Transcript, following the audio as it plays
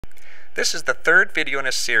This is the third video in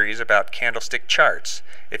a series about candlestick charts.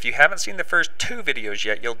 If you haven't seen the first two videos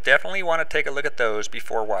yet, you'll definitely want to take a look at those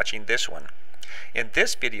before watching this one. In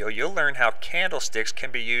this video, you'll learn how candlesticks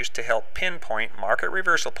can be used to help pinpoint market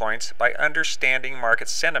reversal points by understanding market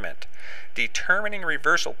sentiment. Determining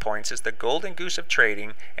reversal points is the golden goose of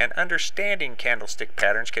trading, and understanding candlestick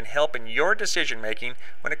patterns can help in your decision making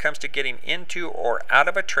when it comes to getting into or out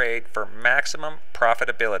of a trade for maximum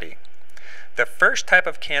profitability. The first type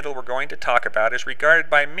of candle we're going to talk about is regarded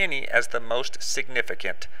by many as the most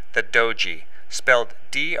significant, the doji, spelled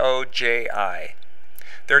D-O-J-I.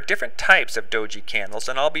 There are different types of doji candles,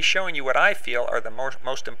 and I'll be showing you what I feel are the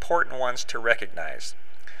most important ones to recognize.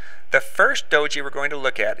 The first doji we're going to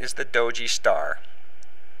look at is the doji star.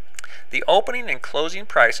 The opening and closing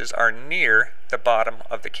prices are near the bottom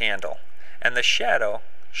of the candle, and the shadow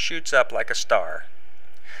shoots up like a star.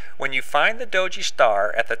 When you find the doji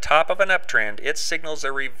star at the top of an uptrend, it signals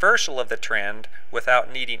a reversal of the trend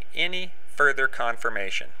without needing any further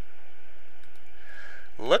confirmation.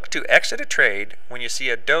 Look to exit a trade when you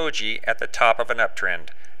see a doji at the top of an uptrend,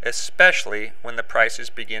 especially when the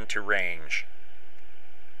prices begin to range.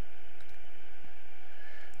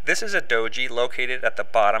 This is a doji located at the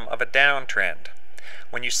bottom of a downtrend.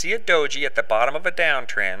 When you see a doji at the bottom of a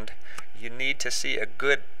downtrend, you need to see a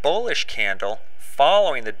good bullish candle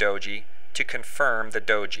following the doji to confirm the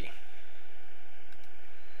doji.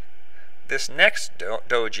 This next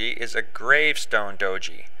doji is a gravestone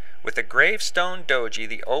doji. With a gravestone doji,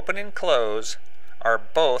 the open and close are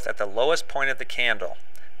both at the lowest point of the candle.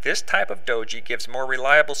 This type of doji gives more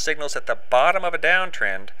reliable signals at the bottom of a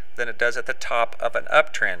downtrend than it does at the top of an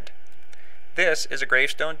uptrend. This is a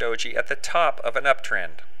gravestone doji at the top of an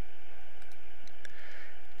uptrend.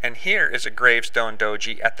 And here is a gravestone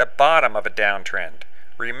doji at the bottom of a downtrend.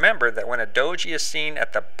 Remember that when a doji is seen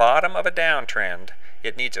at the bottom of a downtrend,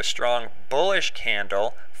 it needs a strong bullish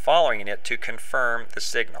candle following it to confirm the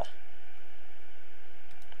signal.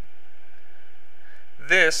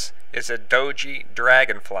 This is a doji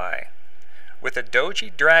dragonfly. With a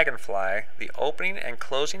doji dragonfly, the opening and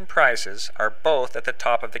closing prices are both at the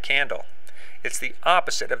top of the candle. It's the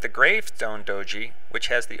opposite of the gravestone doji, which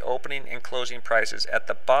has the opening and closing prices at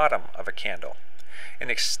the bottom of a candle.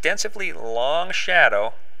 An extensively long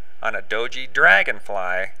shadow on a doji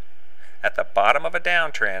dragonfly at the bottom of a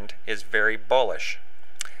downtrend is very bullish.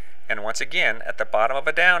 And once again, at the bottom of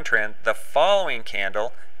a downtrend, the following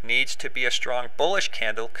candle needs to be a strong bullish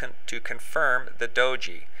candle to confirm the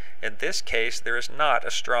doji. In this case, there is not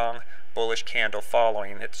a strong bullish candle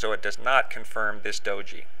following it, so it does not confirm this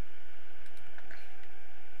doji.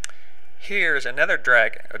 Here's another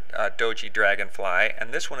doji dragonfly,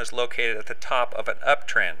 and this one is located at the top of an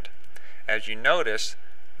uptrend. As you notice,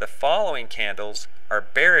 the following candles are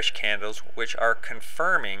bearish candles which are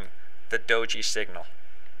confirming the doji signal.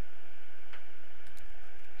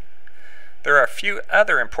 There are a few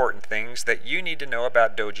other important things that you need to know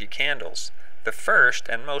about doji candles. The first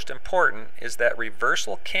and most important is that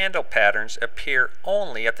reversal candle patterns appear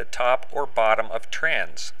only at the top or bottom of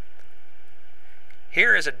trends.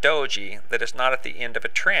 Here is a doji that is not at the end of a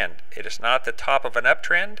trend. It is not at the top of an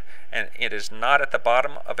uptrend, and it is not at the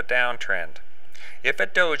bottom of a downtrend. If a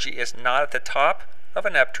doji is not at the top of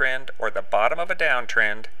an uptrend or the bottom of a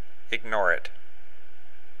downtrend, ignore it.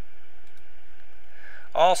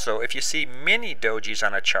 Also, if you see many dojis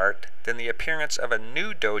on a chart, then the appearance of a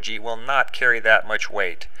new doji will not carry that much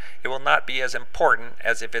weight. It will not be as important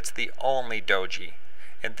as if it's the only doji.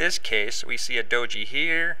 In this case, we see a doji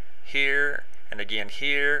here, here, and again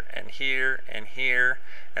here, and here, and here.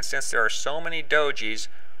 And since there are so many dojis,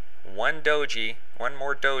 one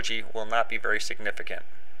more doji will not be very significant.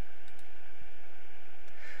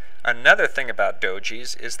 Another thing about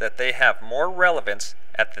dojis is that they have more relevance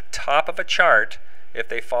at the top of a chart if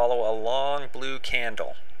they follow a long blue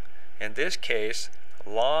candle. In this case,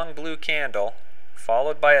 long blue candle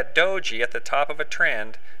followed by a doji at the top of a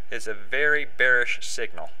trend is a very bearish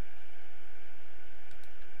signal.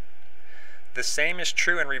 The same is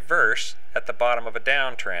true in reverse at the bottom of a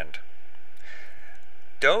downtrend.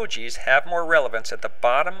 Dojis have more relevance at the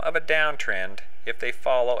bottom of a downtrend if they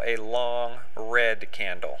follow a long red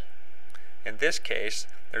candle. In this case,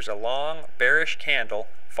 there's a long bearish candle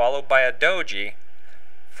followed by a doji,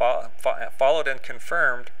 followed and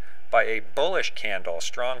confirmed by a bullish candle, a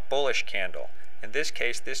strong bullish candle. In this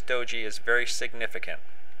case, this doji is very significant.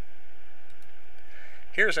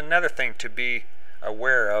 Here's another thing to be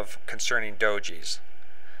aware of concerning dojis.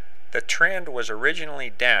 The trend was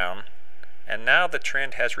originally down, and now the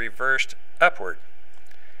trend has reversed upward.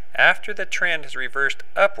 After the trend has reversed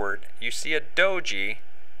upward, you see a doji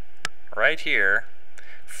right here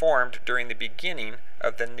formed during the beginning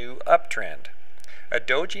of the new uptrend. A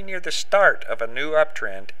doji near the start of a new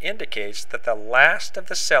uptrend indicates that the last of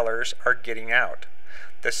the sellers are getting out.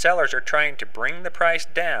 The sellers are trying to bring the price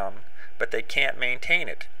down, but they can't maintain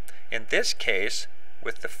it. In this case,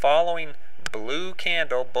 with the following blue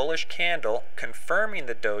candle, bullish candle, confirming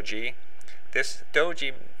the doji, this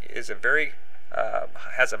doji is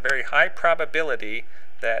has a very high probability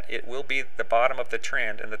that it will be the bottom of the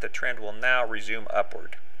trend and that the trend will now resume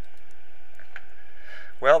upward.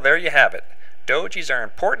 Well, there you have it. Dojis are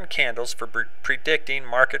important candles for predicting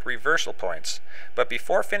market reversal points. But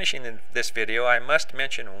before finishing this video, I must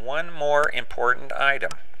mention one more important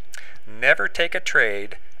item. Never take a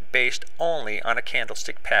trade based only on a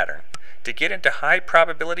candlestick pattern. To get into high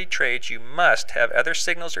probability trades, you must have other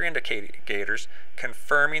signals or indicators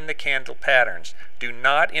confirming the candle patterns. Do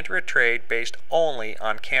not enter a trade based only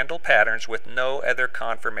on candle patterns with no other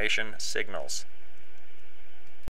confirmation signals.